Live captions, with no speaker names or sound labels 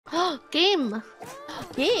Game.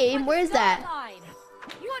 Game? Where's that?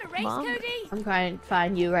 You want a race, Mom? Cody? I'm trying to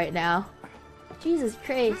find you right now. Jesus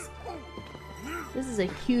Christ. This is a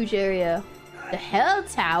huge area. The Hell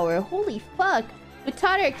Tower. Holy fuck. We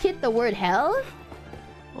taught our kid the word hell?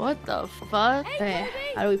 What the fuck? Hey, Okay,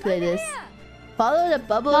 Cody, how do we play over this? here. Follow the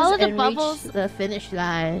bubbles Follow the and bubbles. reach the finish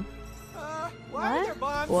line. Why are there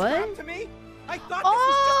bombs What? strapped to me? I thought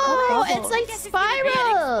Oh, this it's was like Guess it's gonna be an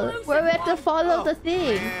Spiral! explosive Where we have to one. follow Oh, the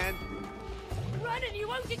thing. man. Run and you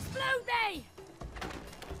won't explode, they.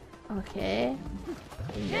 Okay.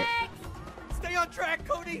 Next. Stay on track,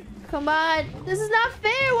 Cody. Come on. This is not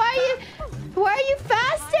fair. Why are you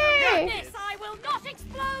faster? This I will not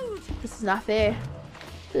explode. This is not fair.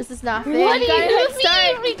 This is not fair. What do got a you head mean?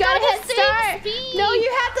 start. We You got a got head the same start. speed. No,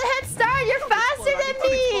 you have the head start. You're faster than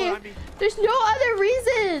me. There's no other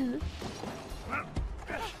reason.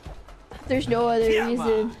 There's no other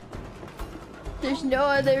reason. There's no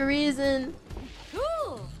other reason.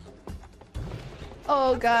 Cool.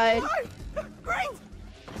 Oh god. Great.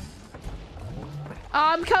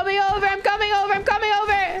 I'm coming over. I'm coming over. I'm coming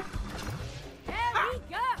over. There we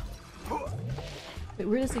go. Wait,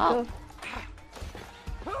 where does it Oh.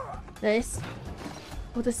 go? Nice.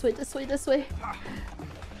 Oh, this way, this way, this way.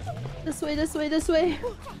 This way, this way, this way.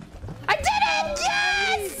 I did it!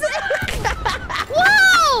 Yes!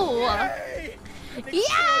 Whoa! Hey.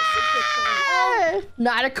 Yeah!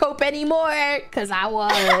 Not a cope anymore, because I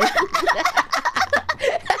won.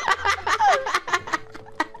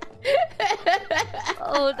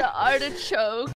 Oh, the artichoke.